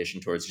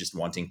orientation towards just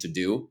wanting to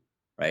do,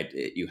 right?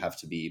 You have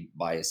to be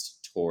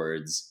biased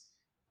towards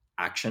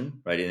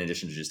action, right? In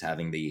addition to just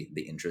having the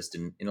interest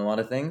in a lot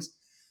of things.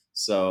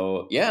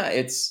 So yeah,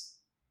 it's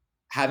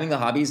having the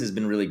hobbies has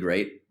been really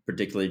great,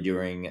 particularly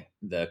during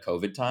the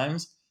COVID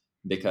times,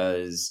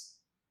 because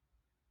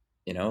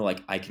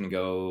like I can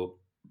go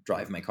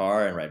drive my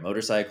car and ride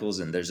motorcycles,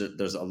 and there's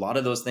a lot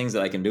of those things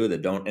that I can do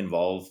that don't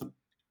involve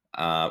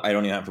I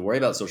don't even have to worry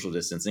about social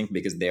distancing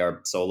because they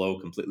are solo,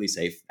 completely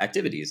safe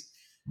activities.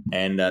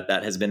 And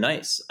that has been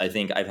nice. I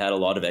think I've had a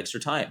lot of extra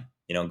time,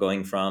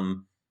 going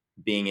from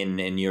being in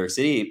New York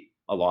City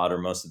a lot or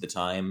most of the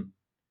time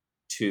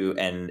to,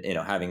 and,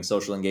 having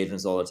social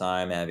engagements all the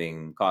time,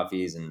 having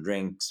coffees and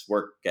drinks,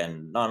 work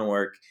and non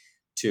work,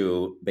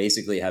 to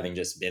basically having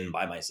just been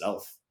by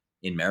myself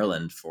in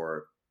Maryland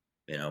for,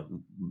 you know,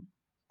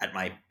 at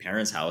my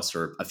parents' house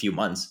for a few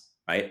months,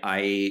 right?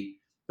 It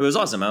was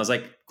awesome. I was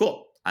like,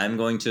 cool, I'm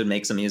going to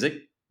make some music.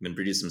 I'm going to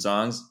produce some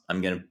songs.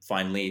 I'm going to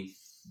finally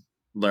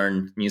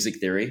learn music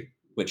theory,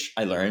 which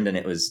I learned, and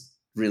it was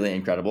really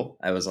incredible.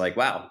 I was like,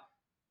 wow,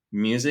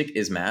 music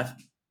is math.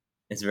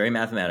 It's very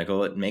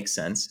mathematical. It makes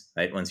sense,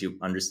 right? Once you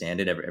understand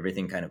it,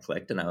 everything kind of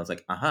clicked, and I was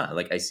like, aha,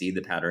 like I see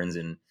the patterns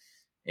in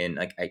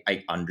like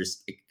I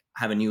understand,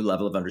 have a new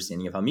level of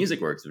understanding of how music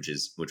works,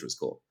 which was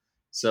cool.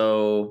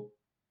 So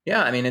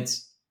yeah, I mean,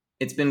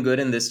 it's been good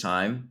in this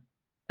time.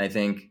 I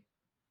think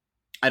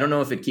I don't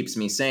know if it keeps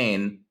me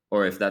sane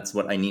or if that's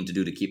what I need to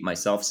do to keep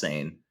myself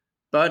sane,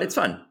 but it's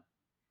fun.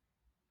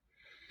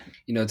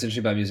 It's interesting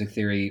about music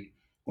theory.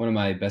 One of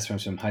my best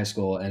friends from high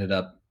school ended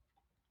up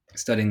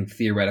studying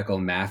theoretical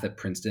math at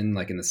Princeton,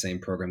 like in the same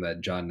program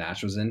that John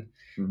Nash was in.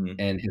 Mm-hmm.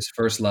 And his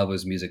first love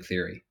was music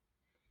theory.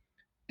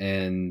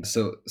 And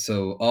so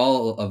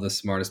all of the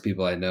smartest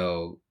people I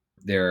know,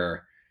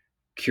 their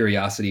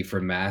curiosity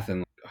for math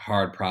and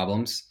hard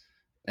problems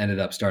ended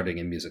up starting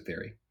in music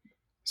theory.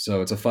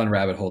 So it's a fun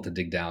rabbit hole to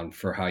dig down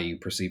for how you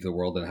perceive the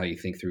world and how you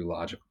think through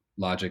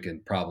logic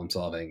and problem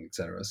solving,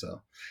 etc.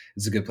 So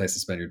it's a good place to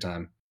spend your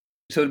time.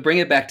 So to bring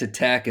it back to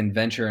tech and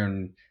venture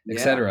and Yeah.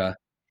 etc.,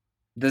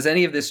 does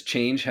any of this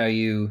change how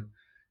you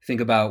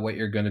think about what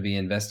you're going to be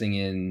investing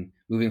in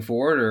moving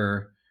forward,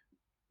 or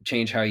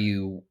change how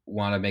you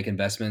want to make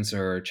investments,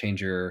 or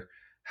change your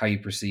how you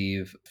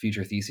perceive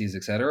future theses,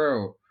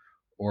 etc.,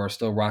 or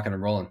still rocking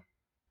and rolling?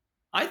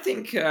 I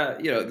think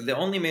the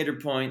only major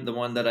point, the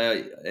one that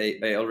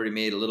I already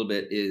made a little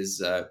bit,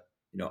 is I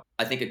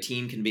think a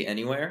team can be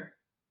anywhere,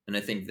 and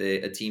I think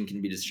a team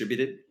can be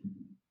distributed,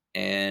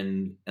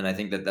 and I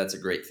think that that's a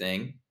great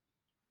thing.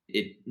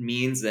 It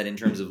means that in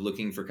terms of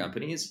looking for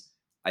companies,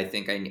 I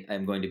think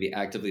I'm going to be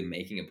actively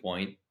making a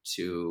point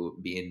to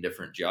be in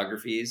different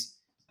geographies.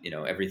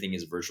 Everything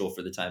is virtual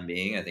for the time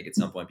being. I think at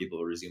some point people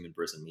will resume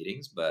in-person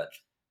meetings, but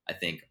I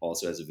think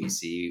also as a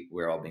VC,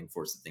 we're all being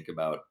forced to think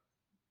about,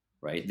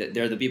 right?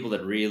 They're the people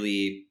that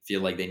really feel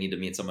like they need to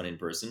meet someone in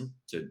person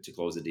to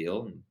close a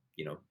deal. And,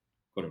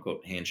 quote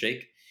unquote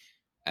handshake.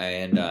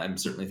 And I'm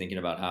certainly thinking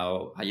about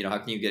how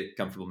can you get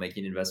comfortable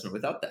making an investment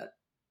without that?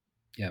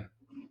 Yeah,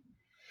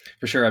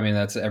 for sure. I mean,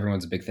 that's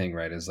everyone's big thing,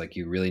 right? Is like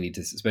you really need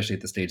to, especially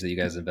at the stage that you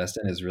guys invest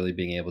in, is really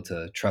being able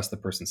to trust the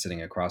person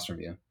sitting across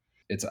from you.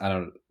 It's I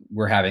don't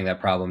we're having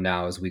that problem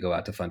now as we go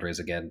out to fundraise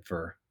again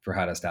for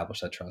how to establish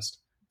that trust.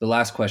 The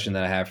last question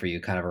that I have for you,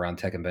 kind of around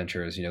tech and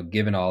ventures,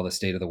 given all the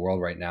state of the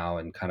world right now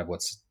and kind of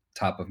what's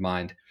top of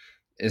mind,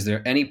 is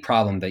there any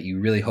problem that you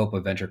really hope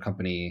a venture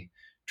company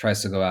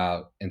tries to go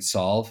out and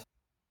solve?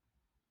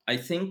 I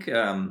think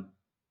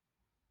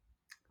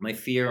my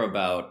fear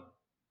about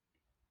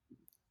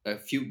a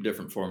few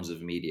different forms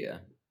of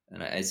media,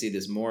 and I see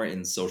this more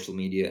in social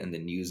media and the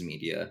news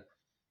media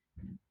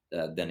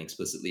than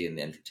explicitly in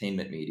the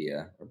entertainment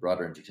media or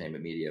broader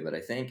entertainment media. But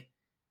I think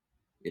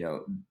you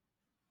know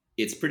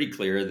it's pretty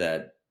clear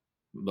that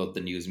both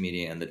the news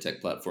media and the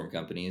tech platform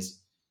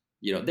companies,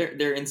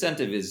 their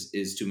incentive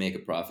is to make a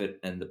profit,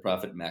 and the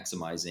profit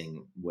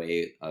maximizing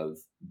way of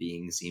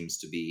being seems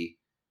to be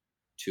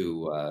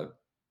to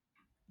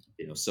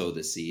sow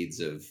the seeds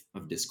of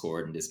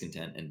discord and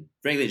discontent, and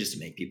frankly just to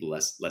make people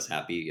less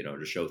happy,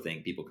 to show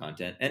people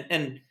content,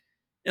 and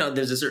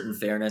there's a certain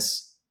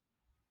fairness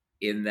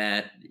in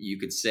that. You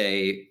could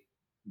say,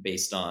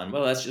 based on,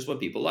 well, that's just what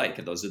people like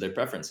and those are their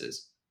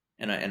preferences,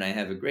 and I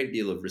have a great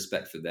deal of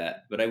respect for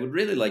that. But I would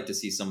really like to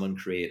see someone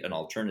create an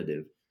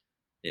alternative,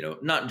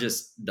 not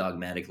just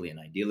dogmatically and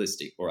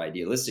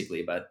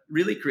idealistically, but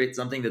really create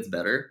something that's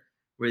better,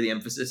 where the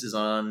emphasis is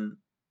on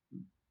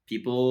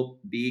people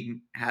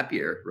being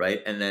happier, right?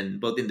 And then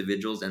both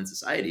individuals and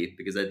society,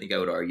 because I think I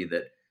would argue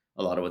that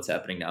a lot of what's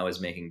happening now is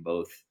making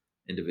both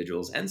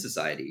individuals and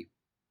society,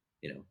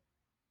 you know,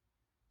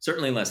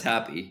 certainly less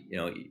happy.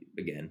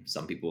 Again,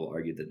 some people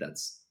argue that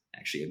that's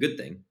actually a good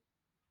thing,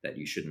 that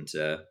you shouldn't,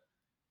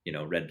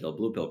 red pill,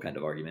 blue pill kind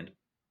of argument,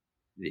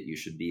 that you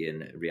should be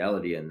in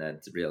reality and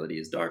that reality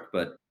is dark.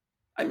 But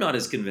I'm not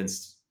as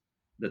convinced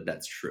that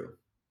that's true.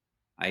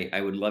 I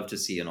would love to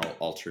see an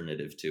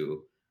alternative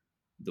to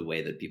the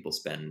way that people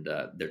spend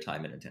their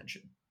time and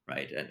attention,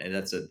 right? And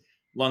that's a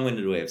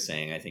long-winded way of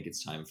saying I think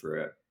it's time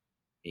for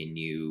a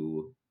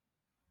new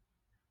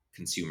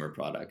consumer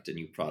product, a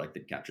new product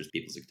that captures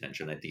people's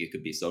attention. I think it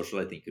could be social.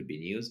 I think it could be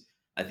news.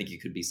 I think it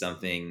could be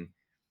something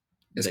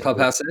Is that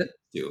Clubhouse it?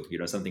 do,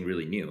 something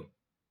really new.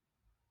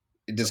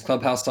 Does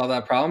Clubhouse solve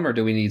that problem, or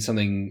do we need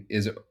something?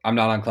 I'm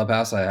not on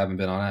Clubhouse. I haven't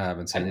been on it. I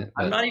haven't seen it.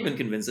 I'm But not even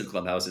convinced that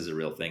Clubhouse is a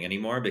real thing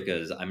anymore,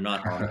 because I'm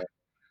not on it.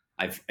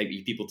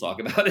 People talk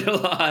about it a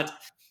lot.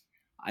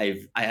 I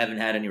haven't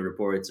had any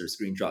reports or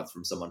screenshots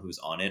from someone who's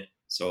on it.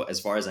 So as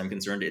far as I'm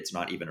concerned, it's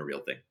not even a real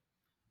thing.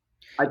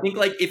 I think,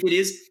 like, if it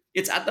is,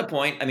 it's at the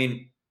point. I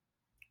mean,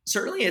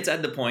 certainly it's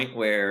at the point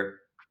where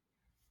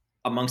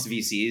amongst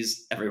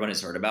VCs, everyone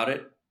has heard about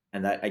it,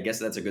 and that, I guess,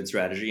 that's a good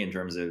strategy in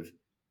terms of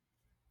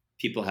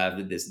people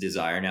have this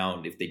desire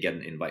now if they get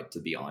an invite to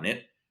be on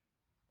it.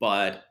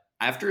 But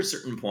after a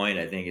certain point,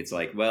 I think it's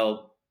like,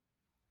 well,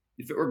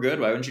 if it were good,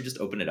 why wouldn't you just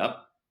open it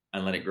up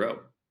and let it grow,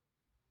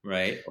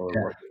 right? Or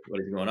yeah,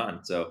 what is going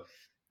on? So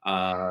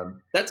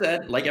that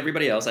said, like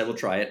everybody else, I will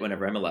try it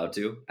whenever I'm allowed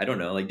to. I don't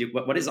know, like,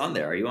 what is on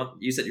there? Are you on?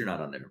 You said you're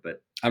not on there,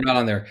 but I'm not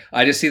on there.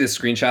 I just see the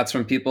screenshots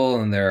from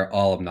people, and they're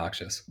all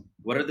obnoxious.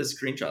 what are the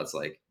screenshots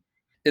like?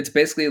 It's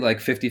basically like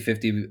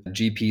 50-50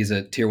 GPs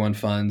at tier one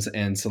funds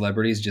and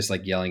celebrities just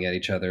like yelling at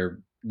each other.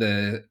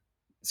 The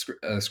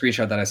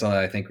screenshot that I saw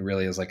that I think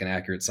really is like an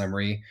accurate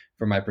summary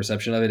from my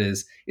perception of it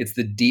is it's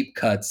the deep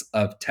cuts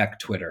of tech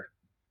Twitter.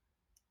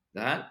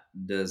 That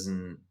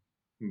doesn't.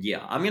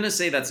 Yeah, I'm gonna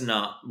say that's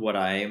not what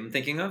I am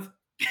thinking of.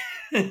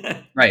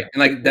 Right. And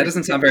like that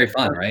doesn't sound very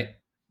fun, right?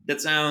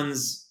 That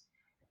sounds,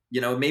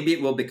 maybe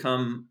it will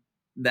become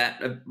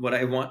that what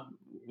I want,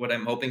 what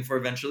I'm hoping for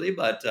eventually.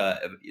 But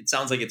it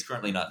sounds like it's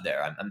currently not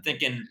there. I'm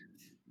thinking,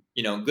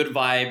 good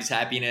vibes,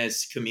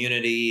 happiness,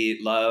 community,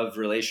 love,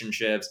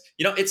 relationships.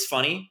 It's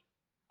funny.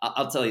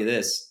 I'll tell you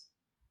this.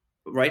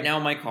 Right now,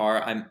 in my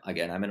car, I'm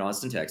in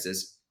Austin,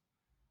 Texas.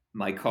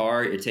 My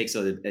car, it takes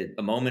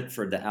a moment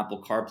for the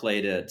Apple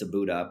CarPlay to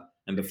boot up.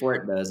 And before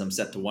it does, I'm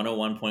set to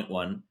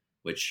 101.1,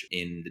 which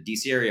in the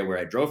DC area where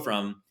I drove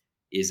from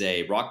is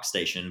a rock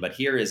station, but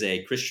here is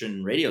a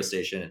Christian radio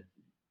station.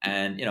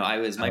 And, I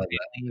my love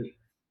that. family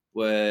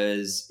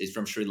is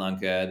from Sri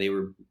Lanka. They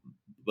were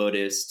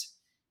Buddhist,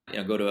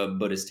 go to a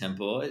Buddhist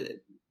temple.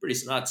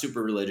 Pretty not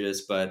super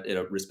religious, but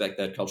respect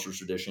that cultural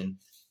tradition.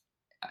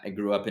 I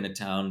grew up in a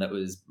town that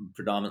was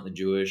predominantly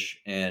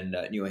Jewish, and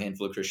knew a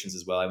handful of Christians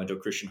as well. I went to a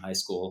Christian high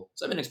school,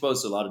 so I've been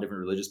exposed to a lot of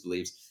different religious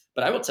beliefs.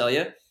 But I will tell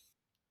you,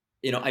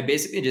 I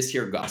basically just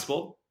hear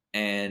gospel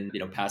and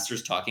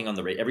pastors talking on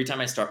the radio. Every time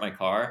I start my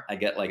car, I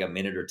get like a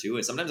minute or two,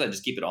 and sometimes I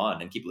just keep it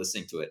on and keep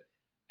listening to it,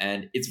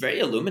 and it's very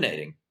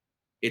illuminating.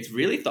 It's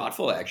really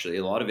thoughtful, actually.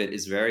 A lot of it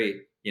is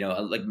very,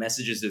 like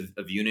messages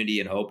of unity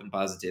and hope and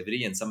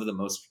positivity, and some of the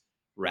most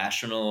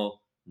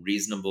rational,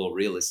 reasonable,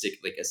 realistic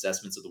like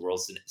assessments of the world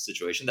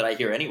situation that I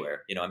hear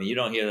anywhere. I mean, you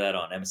don't hear that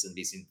on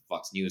MSNBC,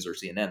 Fox News, or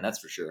CNN, that's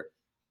for sure.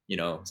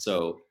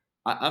 So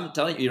I'm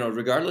telling you,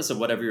 regardless of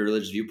whatever your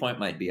religious viewpoint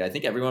might be, I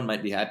think everyone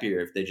might be happier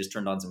if they just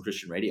turned on some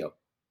Christian radio.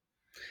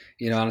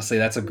 Honestly,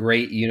 that's a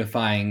great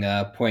unifying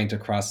point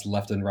across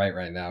left and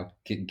right now,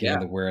 Yeah.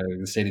 given where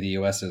the state of the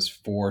U.S. is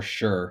for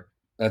sure.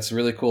 That's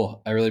really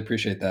cool. I really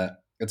appreciate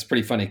that. It's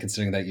pretty funny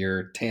considering that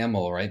you're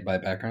Tamil, right, by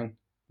background?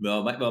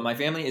 Well, my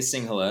family is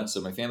Sinhala,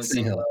 so my family's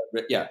Sinhala. Sinhala.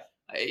 But yeah,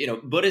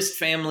 Buddhist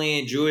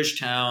family, Jewish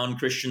town,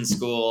 Christian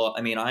school.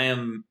 I mean, I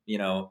am,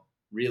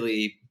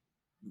 really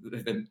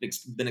been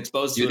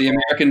exposed to You're it the all.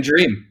 American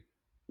dream.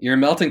 You're a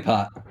melting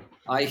pot.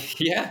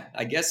 Yeah,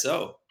 I guess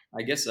so.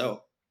 I guess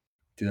so.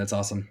 Dude, that's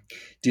awesome.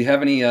 Do you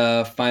have any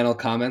final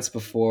comments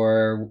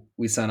before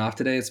we sign off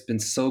today? It's been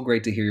so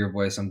great to hear your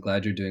voice. I'm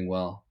glad you're doing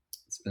well.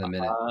 It's been a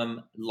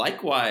minute.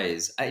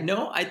 Likewise, I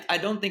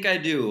don't think I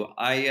do.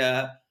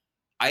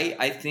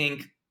 I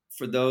think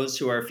for those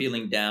who are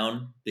feeling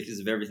down because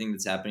of everything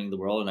that's happening in the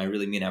world, and I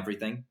really mean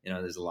everything.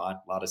 There's a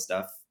lot of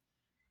stuff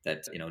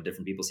that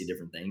different people see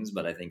different things,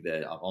 but I think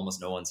that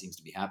almost no one seems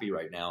to be happy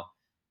right now.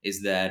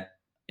 Is that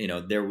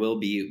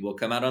we'll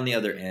come out on the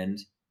other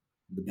end.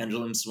 The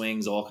pendulum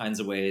swings all kinds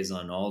of ways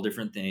on all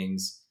different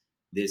things.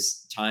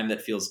 This time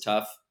that feels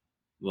tough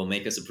will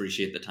make us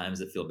appreciate the times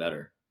that feel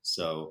better.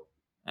 So,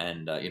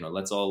 and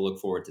let's all look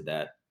forward to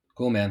that.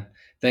 Cool, man.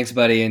 Thanks,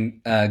 buddy.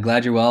 And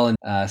glad you're well.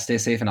 And stay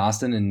safe in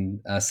Austin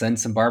and send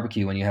some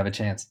barbecue when you have a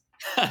chance.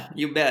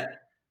 You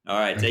bet. All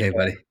right, take Okay, care.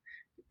 buddy.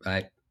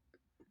 Bye.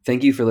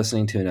 Thank you for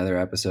listening to another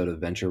episode of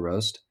Venture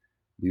Roast.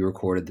 We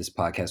recorded this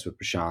podcast with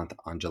Prashant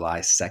on July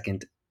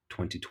 2nd,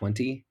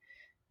 2020.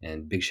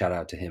 And big shout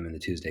out to him and the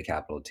Tuesday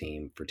Capital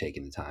team for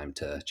taking the time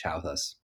to chat with us.